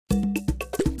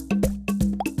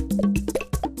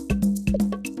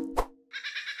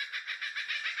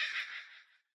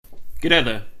G'day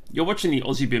there, you're watching the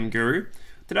Aussie BIM Guru.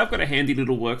 Today I've got a handy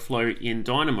little workflow in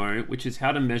Dynamo, which is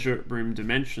how to measure room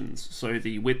dimensions, so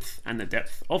the width and the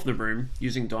depth of the room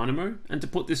using Dynamo, and to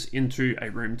put this into a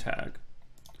room tag.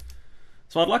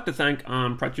 So I'd like to thank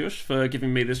Pratyush for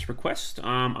giving me this request.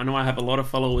 I know I have a lot of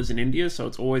followers in India, so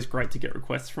it's always great to get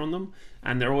requests from them,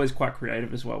 and they're always quite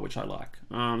creative as well, which I like.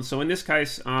 So in this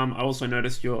case, I also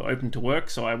noticed you're open to work,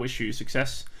 so I wish you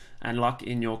success and luck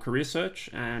in your career search,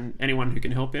 and anyone who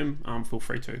can help him, feel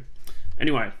free to.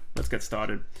 Anyway, let's get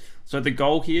started. So the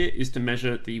goal here is to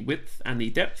measure the width and the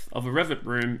depth of a Revit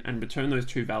room and return those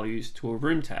two values to a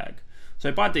room tag.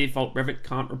 So by default, Revit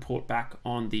can't report back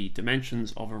on the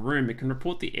dimensions of a room. It can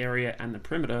report the area and the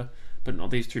perimeter, but not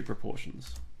these two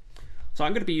proportions. So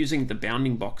I'm going to be using the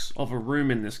bounding box of a room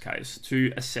in this case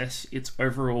to assess its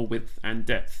overall width and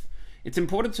depth. It's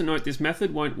important to note this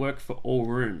method won't work for all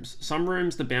rooms. Some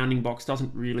rooms, the bounding box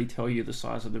doesn't really tell you the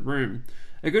size of the room.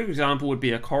 A good example would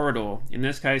be a corridor. In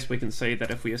this case, we can see that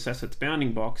if we assess its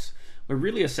bounding box, we're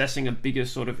really assessing a bigger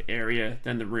sort of area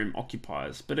than the room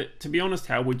occupies. But to be honest,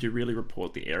 how would you really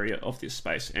report the area of this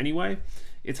space anyway?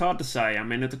 It's hard to say. I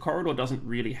mean, if the corridor doesn't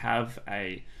really have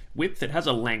a width, it has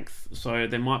a length. So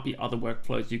there might be other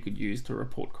workflows you could use to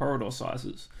report corridor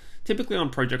sizes. Typically on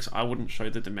projects, I wouldn't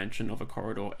show the dimension of a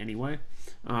corridor anyway.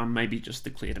 Maybe just the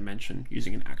clear dimension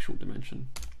using an actual dimension.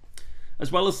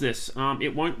 As well as this,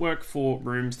 it won't work for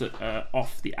rooms that are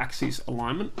off the axis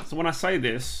alignment. So when I say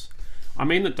this, I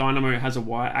mean that Dynamo has a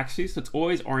y-axis that's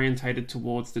always orientated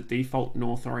towards the default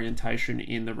north orientation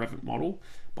in the Revit model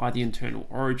by the internal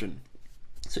origin.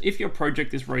 So if your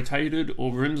project is rotated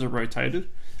or rooms are rotated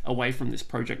away from this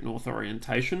project north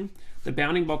orientation, the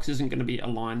bounding box isn't going to be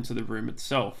aligned to the room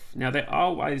itself. Now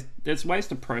there's ways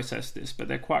to process this, but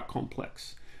they're quite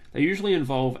complex. They usually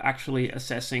involve actually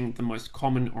assessing the most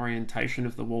common orientation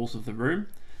of the walls of the room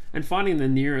and finding the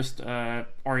nearest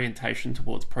orientation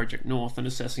towards project north and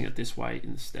assessing it this way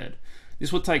instead.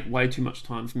 This will take way too much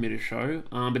time for me to show,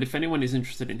 but if anyone is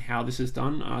interested in how this is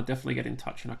done, definitely get in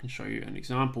touch and I can show you an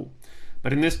example.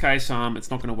 But in this case,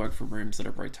 it's not going to work for rooms that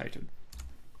are rotated.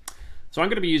 So I'm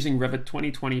going to be using Revit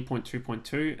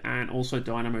 2020.2.2 and also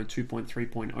Dynamo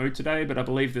 2.3.0 today, but I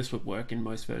believe this would work in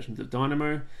most versions of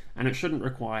Dynamo and it shouldn't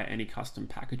require any custom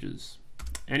packages.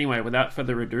 Anyway, without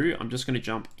further ado, I'm just going to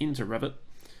jump into Revit.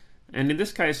 And in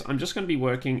this case, I'm just going to be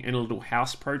working in a little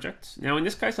house project. Now in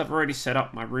this case, I've already set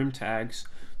up my room tags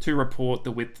to report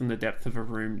the width and the depth of a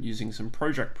room using some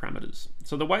project parameters.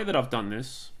 So the way that I've done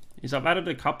this is I've added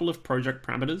a couple of project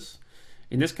parameters.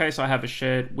 In this case, I have a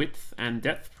shared width and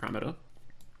depth parameter,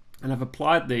 and I've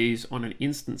applied these on an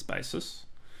instance basis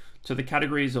to the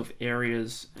categories of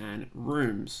areas and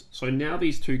rooms. So now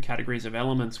these two categories of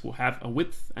elements will have a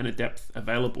width and a depth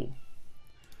available.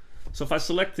 So if I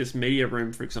select this media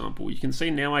room, for example, you can see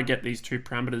now I get these two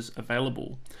parameters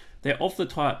available. They're of the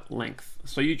type length.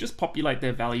 So you just populate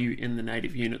their value in the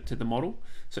native unit to the model.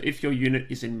 So if your unit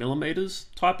is in millimeters,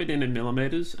 type it in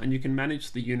millimeters and you can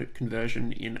manage the unit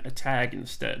conversion in a tag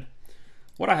instead.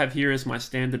 What I have here is my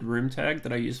standard room tag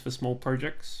that I use for small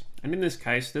projects. And in this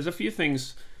case, there's a few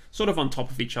things sort of on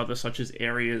top of each other, such as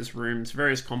areas, rooms,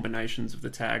 various combinations of the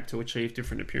tag to achieve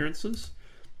different appearances.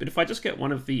 But if I just get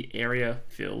one of the area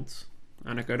fields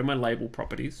and I go to my label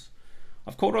properties,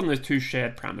 I've called on those two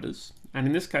shared parameters. And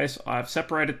in this case, I've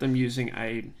separated them using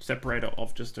a separator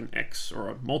of just an X or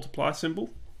a multiply symbol.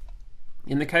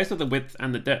 In the case of the width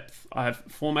and the depth, I've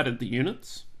formatted the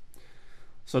units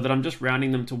so that I'm just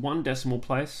rounding them to one decimal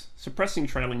place, suppressing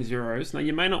trailing zeros. Now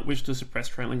you may not wish to suppress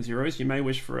trailing zeros. You may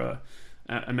wish for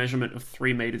a measurement of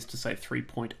 3 meters to say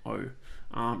 3.0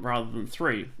 rather than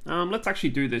 3. Let's actually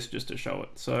do this just to show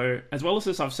it. So as well as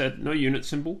this, I've said no unit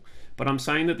symbol, but I'm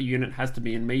saying that the unit has to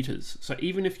be in meters. So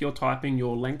even if you're typing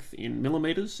your length in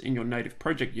millimeters in your native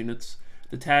project units,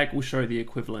 the tag will show the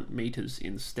equivalent meters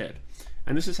instead.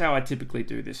 And this is how I typically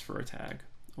do this for a tag.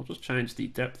 I'll just change the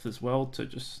depth as well to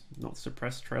just not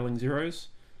suppress trailing zeros.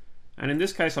 And in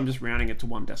this case, I'm just rounding it to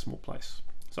one decimal place.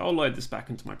 So I'll load this back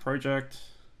into my project,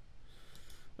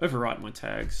 overwrite my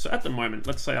tags. So at the moment,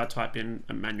 let's say I type in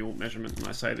a manual measurement and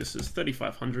I say this is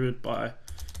 3500 by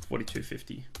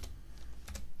 4250.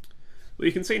 Well,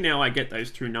 you can see now I get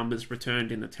those two numbers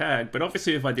returned in the tag, but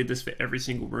obviously if I did this for every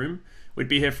single room, we'd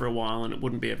be here for a while and it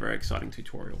wouldn't be a very exciting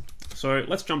tutorial. So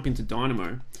let's jump into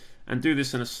Dynamo and do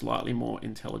this in a slightly more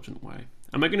intelligent way.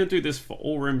 And we're going to do this for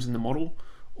all rooms in the model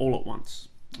all at once.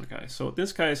 Okay, so in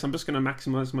this case, I'm just going to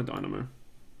maximize my Dynamo.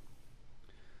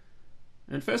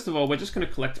 And first of all, we're just going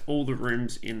to collect all the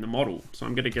rooms in the model. So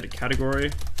I'm going to get a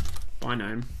category by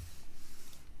name.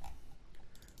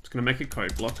 going to make a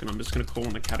code block, and I'm just going to call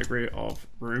in the category of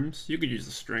rooms. You could use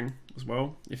the string as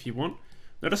well if you want.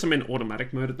 Notice I'm in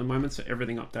automatic mode at the moment, so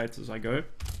everything updates as I go.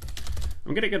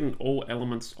 I'm going to get an all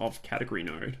elements of category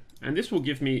node, and this will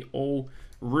give me all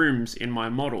rooms in my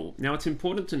model. Now it's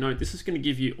important to note this is going to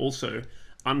give you also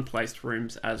unplaced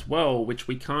rooms as well, which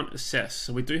we can't assess.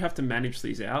 So we do have to manage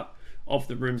these out of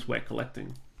the rooms we're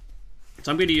collecting.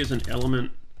 So I'm going to use an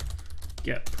element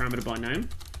get parameter by name,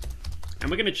 and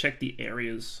we're going to check the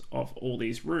areas of all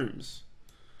these rooms.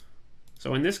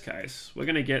 So in this case, we're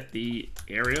going to get the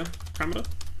area parameter,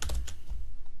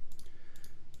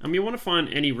 and we want to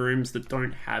find any rooms that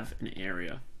don't have an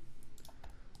area.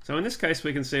 So in this case,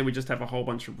 we can see we just have a whole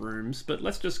bunch of rooms, but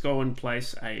let's just go and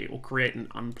place or create an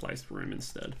unplaced room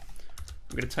instead.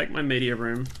 I'm going to take my media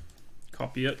room,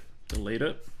 copy it, delete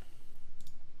it.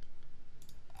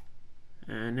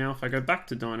 And now if I go back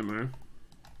to Dynamo,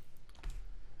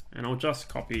 and I'll just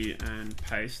copy and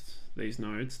paste these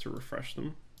nodes to refresh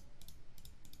them.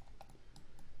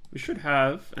 We should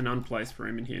have an unplaced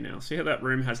room in here now. See how that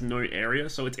room has no area?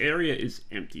 So its area is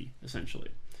empty, essentially.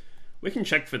 We can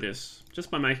check for this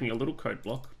just by making a little code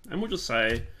block, and we'll just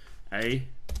say A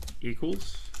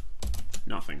equals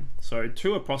nothing. So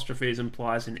 2 apostrophes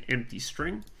implies an empty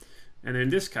string, and in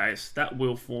this case, that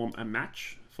will form a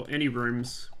match for any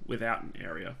rooms without an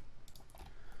area.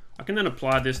 I can then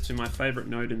apply this to my favorite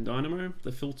node in Dynamo,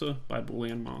 the filter by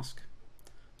Boolean mask.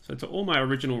 So to all my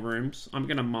original rooms, I'm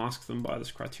going to mask them by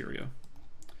this criteria.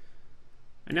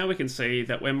 And now we can see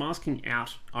that we're masking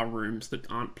out our rooms that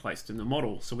aren't placed in the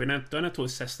model, so we don't have to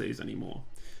assess these anymore.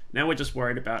 Now we're just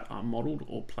worried about our modeled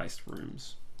or placed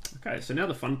rooms. Okay, so now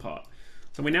the fun part.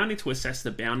 So we now need to assess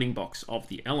the bounding box of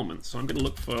the element. So I'm going to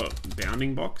look for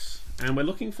bounding box, and we're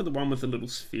looking for the one with the little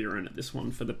sphere in it. This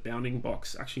one for the bounding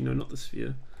box. Actually, no, not the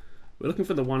sphere. We're looking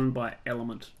for the one by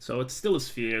element. So it's still a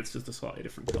sphere, it's just a slightly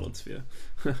different colored sphere.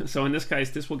 So in this case,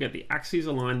 this will get the axes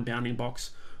aligned bounding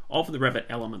box of the revit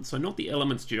element. So not the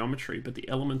element's geometry, but the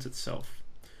element itself.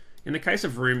 In the case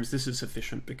of rooms, this is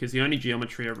sufficient because the only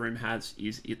geometry a room has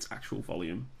is its actual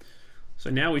volume. So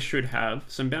now we should have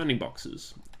some bounding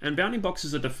boxes. And bounding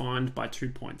boxes are defined by 2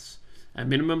 points, a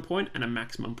minimum point and a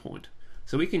maximum point.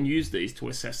 So we can use these to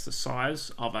assess the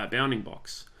size of our bounding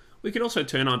box. We could also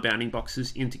turn our bounding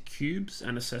boxes into cubes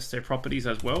and assess their properties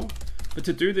as well. But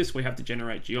to do this, we have to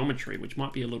generate geometry, which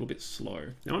might be a little bit slow.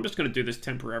 Now I'm just going to do this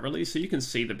temporarily so you can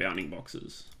see the bounding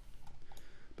boxes.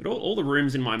 But all the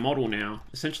rooms in my model now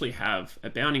essentially have a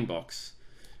bounding box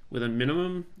with a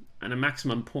minimum and a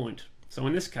maximum point. So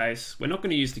in this case, we're not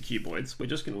going to use the cuboids, we're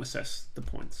just going to assess the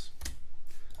points.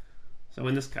 So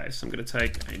in this case, I'm going to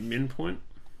take a min point,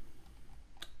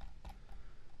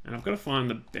 and I've got to find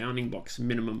the bounding box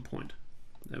minimum point.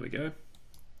 There we go.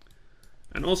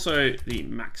 And also the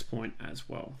max point as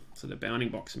well. So the bounding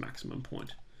box maximum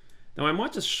point. Now I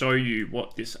might just show you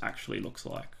what this actually looks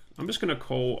like. I'm just going to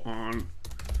call on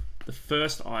the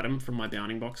first item from my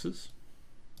bounding boxes,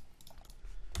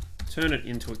 turn it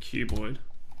into a cuboid,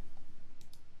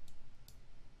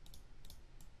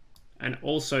 and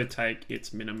also take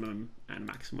its minimum and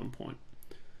maximum point,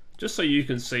 just so you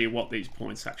can see what these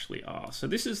points actually are. So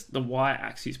this is the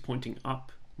y-axis pointing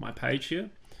up my page here.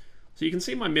 So you can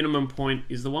see my minimum point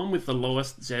is the one with the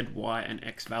lowest z, y, and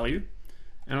x value.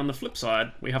 And on the flip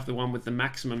side, we have the one with the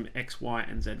maximum x, y,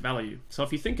 and z value. So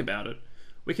if you think about it,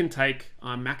 we can take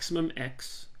our maximum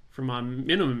x from our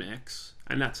minimum x,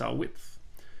 and that's our width.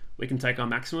 We can take our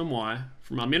maximum y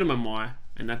from our minimum y,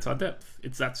 and that's our depth.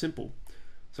 It's that simple.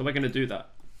 So we're going to do that.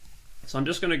 So I'm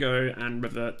just going to go and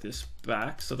revert this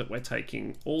back so that we're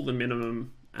taking all the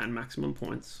minimum and maximum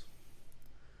points.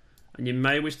 And you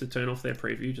may wish to turn off their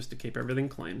preview just to keep everything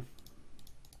clean.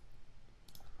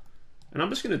 And I'm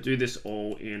just going to do this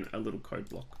all in a little code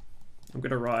block. I'm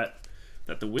going to write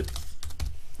that the width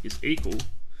is equal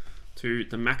to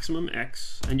the maximum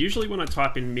x. And usually when I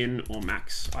type in min or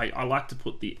max, I like to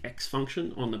put the x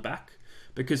function on the back,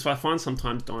 because I find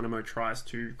sometimes Dynamo tries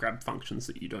to grab functions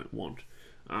that you don't want.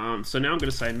 So now I'm going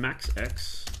to say max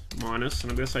x minus,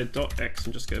 and I'm going to say dot x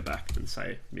and just go back and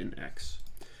say min x.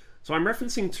 So I'm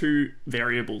referencing 2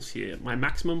 variables here, my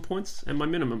maximum points and my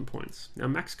minimum points. Now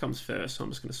max comes first, so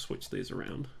I'm just going to switch these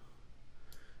around.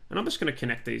 And I'm just going to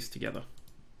connect these together.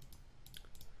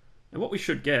 And what we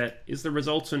should get is the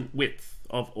resultant width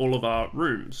of all of our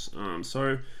rooms.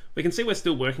 So we can see we're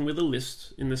still working with a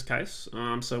list in this case.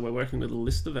 So we're working with a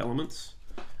list of elements.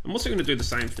 I'm also going to do the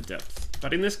same for depth,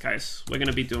 but in this case, we're going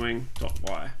to be doing dot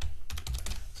y.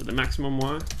 So the maximum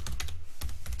y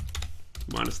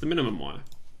minus the minimum y.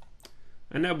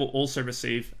 And now we'll also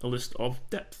receive a list of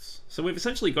depths. So we've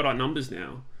essentially got our numbers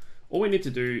now all we need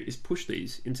to do is push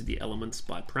these into the elements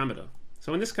by parameter.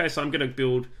 So in this case, I'm going to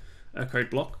build a code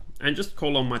block and just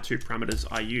call on my two parameters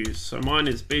I use. So mine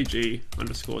is bg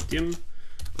underscore dim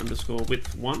underscore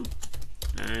width 1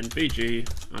 and bg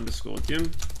underscore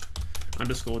dim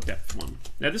underscore depth 1.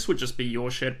 Now this would just be your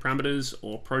shared parameters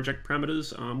or project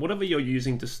parameters, whatever you're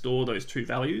using to store those two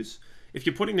values. If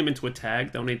you're putting them into a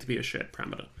tag, they'll need to be a shared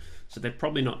parameter. So they're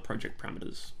probably not project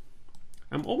parameters.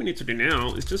 All we need to do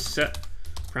now is just set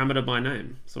parameter by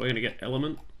name. So we're going to get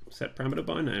element, set parameter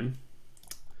by name.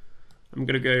 I'm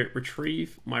going to go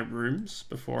retrieve my rooms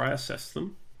before I assess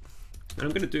them. And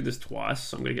I'm going to do this twice,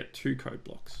 so I'm going to get 2 code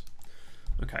blocks.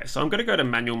 Okay, so I'm going to go to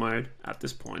manual mode at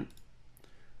this point.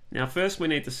 Now first we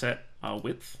need to set our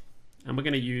width, and we're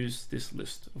going to use this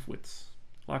list of widths.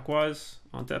 Likewise,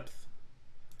 our depth,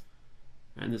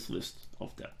 and this list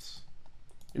of depths.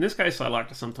 In this case, I like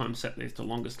to sometimes set these to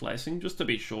longest lacing, just to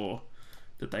be sure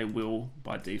that they will,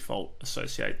 by default,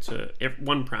 associate to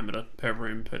one parameter per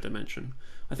room per dimension.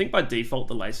 I think by default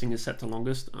the lacing is set to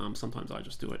longest. Sometimes I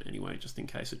just do it anyway, just in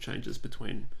case it changes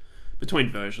between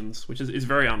versions, which is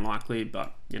very unlikely,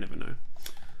 but you never know.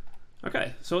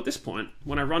 Okay, so at this point,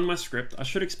 when I run my script, I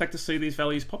should expect to see these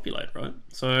values populate, right?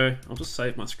 So I'll just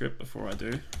save my script before I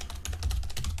do.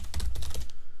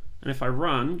 And if I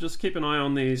run, just keep an eye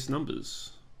on these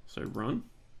numbers. So run,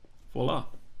 voila,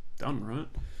 done, right?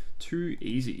 Too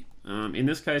easy. In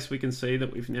this case, we can see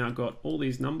that we've now got all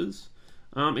these numbers.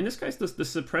 In this case, the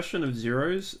suppression of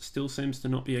zeros still seems to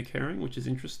not be occurring, which is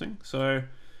interesting. So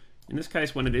in this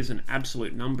case, when it is an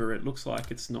absolute number, it looks like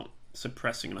it's not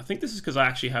suppressing. And I think this is because I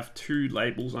actually have 2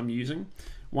 labels I'm using,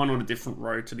 one on a different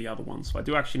row to the other one. So I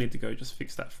do actually need to go just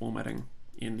fix that formatting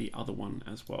in the other one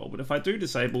as well. But if I do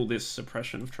disable this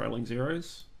suppression of trailing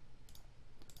zeros,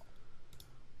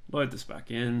 load this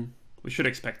back in, we should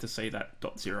expect to see that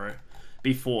 .0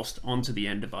 be forced onto the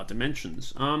end of our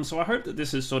dimensions. So I hope that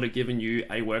this has sort of given you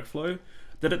a workflow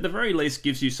that at the very least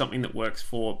gives you something that works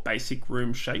for basic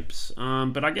room shapes.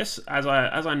 But I guess as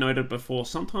I noted before,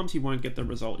 sometimes you won't get the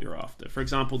result you're after. For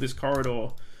example, this corridor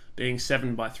being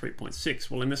 7 by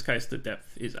 3.6. Well, in this case, the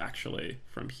depth is actually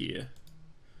from here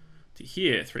to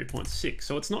here, 3.6.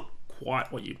 So it's not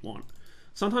quite what you'd want.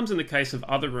 Sometimes in the case of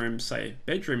other rooms, say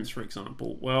bedrooms, for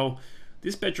example, well,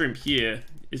 this bedroom here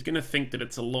is going to think that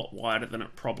it's a lot wider than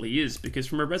it probably is, because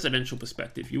from a residential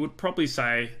perspective, you would probably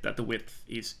say that the width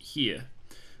is here.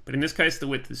 But in this case, the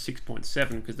width is 6.7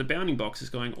 because the bounding box is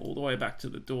going all the way back to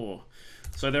the door.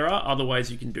 So there are other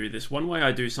ways you can do this. One way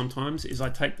I do sometimes is I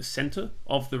take the center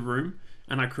of the room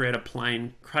and I create a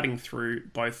plane cutting through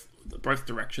both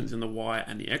directions in the Y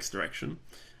and the X direction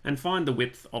and find the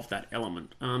width of that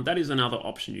element. That is another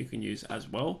option you can use as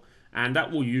well. And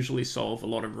that will usually solve a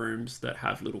lot of rooms that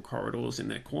have little corridors in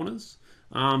their corners.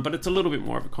 But it's a little bit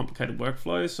more of a complicated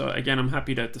workflow. So again, I'm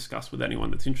happy to discuss with anyone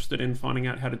that's interested in finding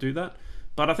out how to do that.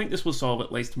 But I think this will solve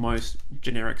at least most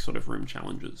generic sort of room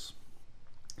challenges.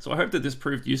 So I hope that this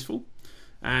proved useful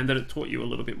and that it taught you a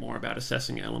little bit more about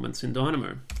assessing elements in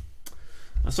Dynamo.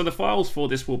 So the files for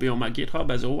this will be on my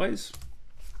GitHub as always.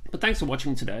 But thanks for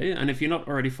watching today, and if you're not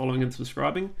already following and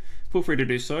subscribing, feel free to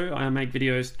do so. I make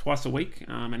videos twice a week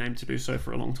and aim to do so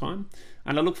for a long time.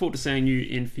 And I look forward to seeing you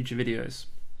in future videos.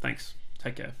 Thanks.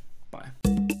 Take care.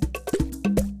 Bye.